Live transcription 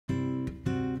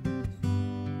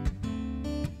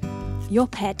Your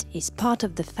pet is part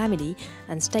of the family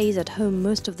and stays at home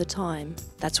most of the time.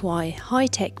 That's why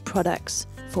high-tech products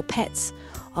for pets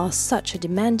are such a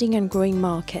demanding and growing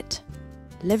market.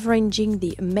 Leveraging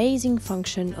the amazing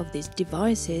function of these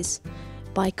devices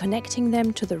by connecting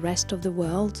them to the rest of the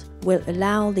world will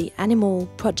allow the AnimAll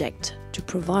Project to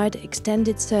provide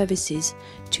extended services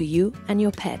to you and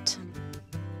your pet.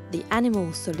 The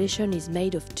AnimAll solution is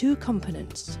made of two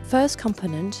components. First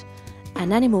component,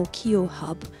 an AnimAll Qeo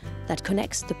hub that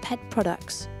connects the pet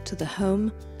products to the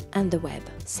home and the web.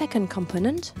 Second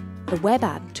component, a web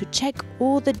app to check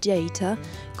all the data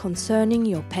concerning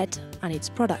your pet and its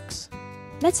products.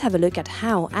 Let's have a look at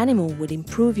how AnimAll will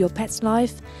improve your pet's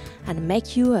life and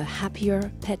make you a happier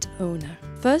pet owner.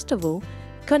 First of all,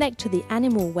 connect to the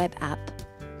AnimAll web app,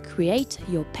 create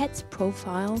your pet's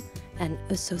profile and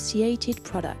associated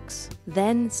products.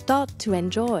 Then start to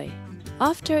enjoy.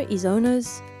 After his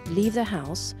owners leave the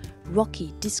house,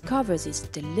 Rocky discovers his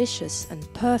delicious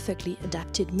and perfectly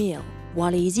adapted meal.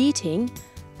 While he is eating,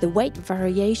 the weight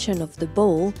variation of the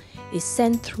bowl is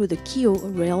sent through the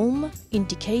Qeo realm,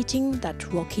 indicating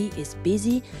that Rocky is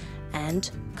busy and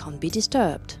can't be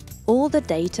disturbed. All the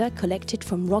data collected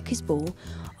from Rocky's bowl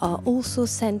are also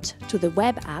sent to the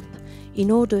web app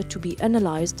in order to be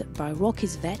analyzed by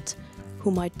Rocky's vet, who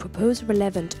might propose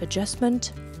relevant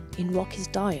adjustment in Rocky's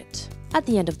diet. At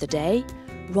the end of the day,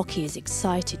 Rocky is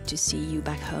excited to see you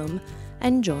back home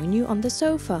and join you on the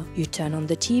sofa. You turn on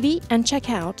the TV and check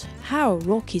out how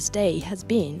Rocky's day has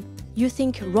been. You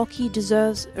think Rocky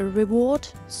deserves a reward?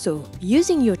 So,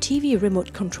 using your TV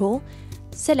remote control,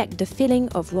 select the filling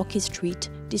of Rocky's treat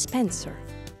dispenser.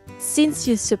 Since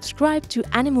you subscribe to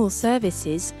AnimAll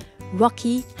services,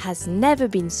 Rocky has never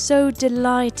been so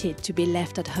delighted to be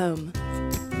left at home.